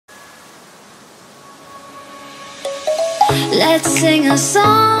Let's sing a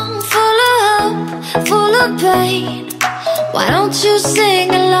song full of hope, full of pain. Why don't you sing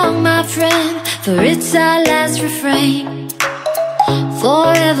along, my friend? For it's our last refrain.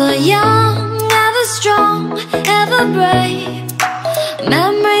 Forever young, ever strong, ever brave.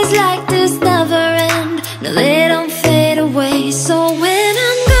 Memories like this never end. No, they don't fade away. So when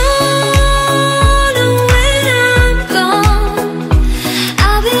I'm gone, oh, when I'm gone,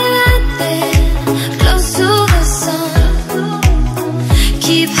 I'll be right there, close to the sun.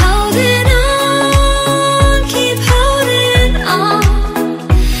 Keep holding on, keep holding on.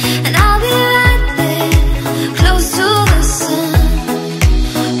 And I'll be right there, close to the sun,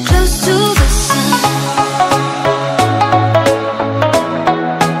 close to the sun.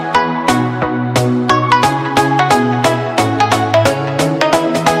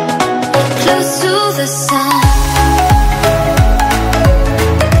 Close to the sun.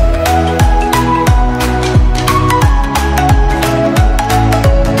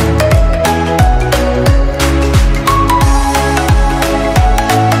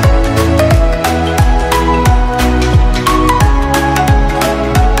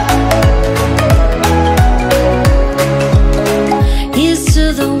 Here's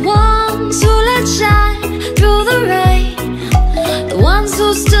to the ones who let shine through the rain, the ones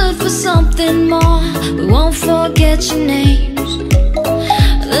who stood for something more. We won't forget your names.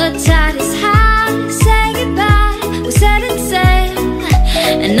 The tide is high, say goodbye, we're setting sail.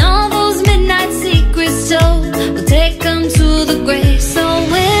 And all those midnight secrets told, we'll take them to the grave. So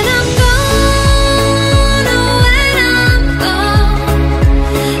when I'm gone, oh, when I'm gone,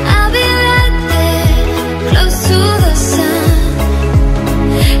 I'll be right there, close to the sun.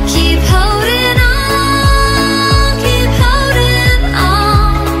 Keep holding on, keep holding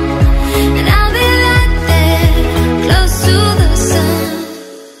on. And I'll be right there, close to the sun,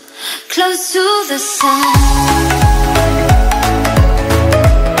 close to the sun. Close to the sun.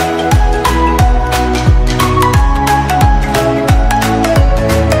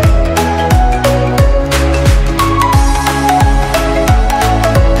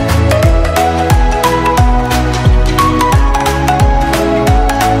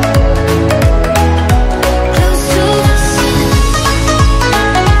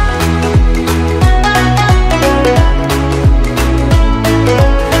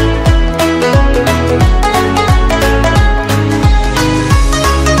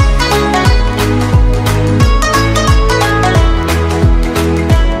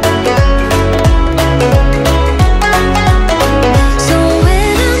 So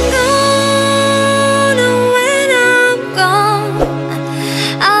when I'm gone, oh, when I'm gone,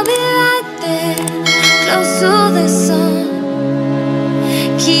 I'll be right there, close to the sun.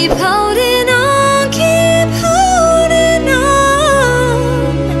 Keep holding on, keep holding on.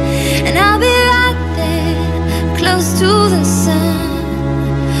 And I'll be right there, close to the sun,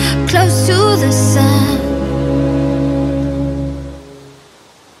 close to the sun.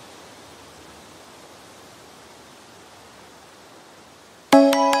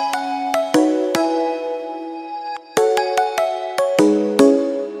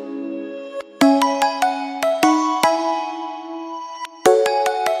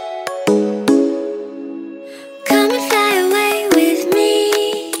 Come and fly away with me.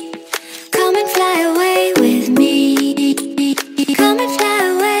 Come and fly away with me. Come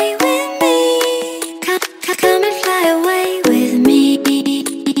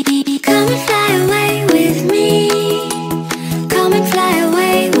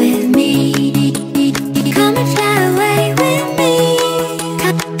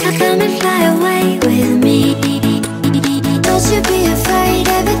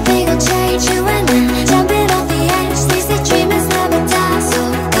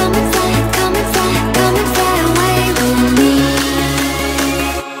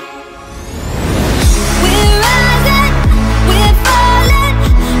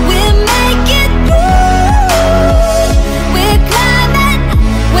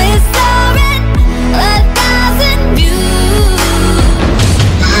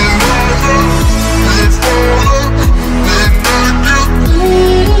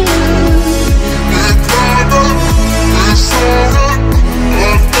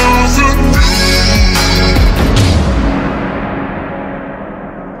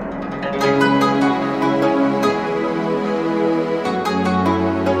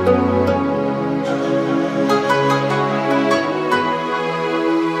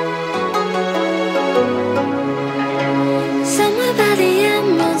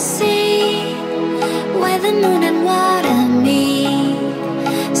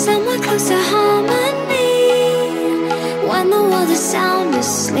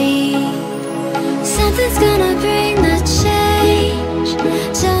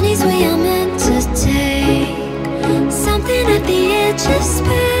edge of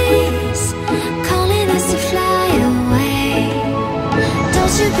space, calling us to fly away.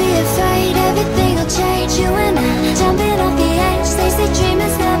 Don't you be afraid, everything will change. You and I, jumping off the edge. They say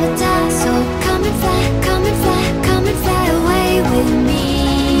dreamers never die, so come and fly, come and fly, come and fly away with me.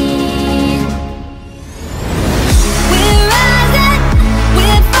 We're rising,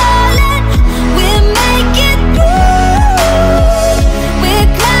 we're falling, we're making through. We're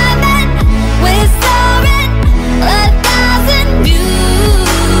climbing, we're soaring, 1,000 views.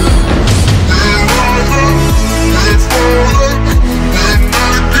 We're rising, we're falling, we're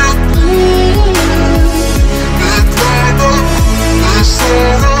making through. We're climbing, we're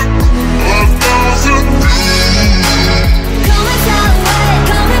soaring, 1,000 views. Come and fly away,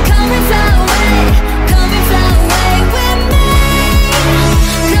 come and fly away, come and fly away with me.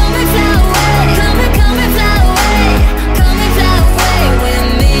 Come and fly away, come and fly away, come and fly away with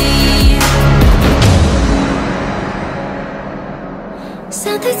me.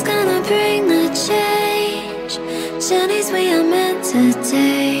 Something's gonna bring the change, journeys we are meant to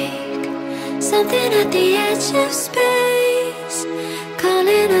take. Something at the edge of space,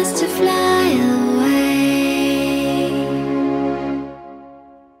 calling us to fly away.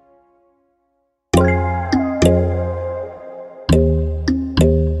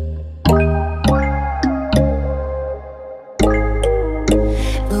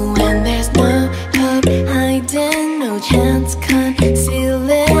 When there's no hope hiding, no chance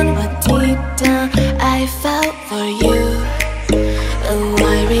concealing what deep down I felt for you. Oh,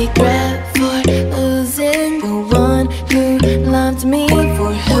 I regret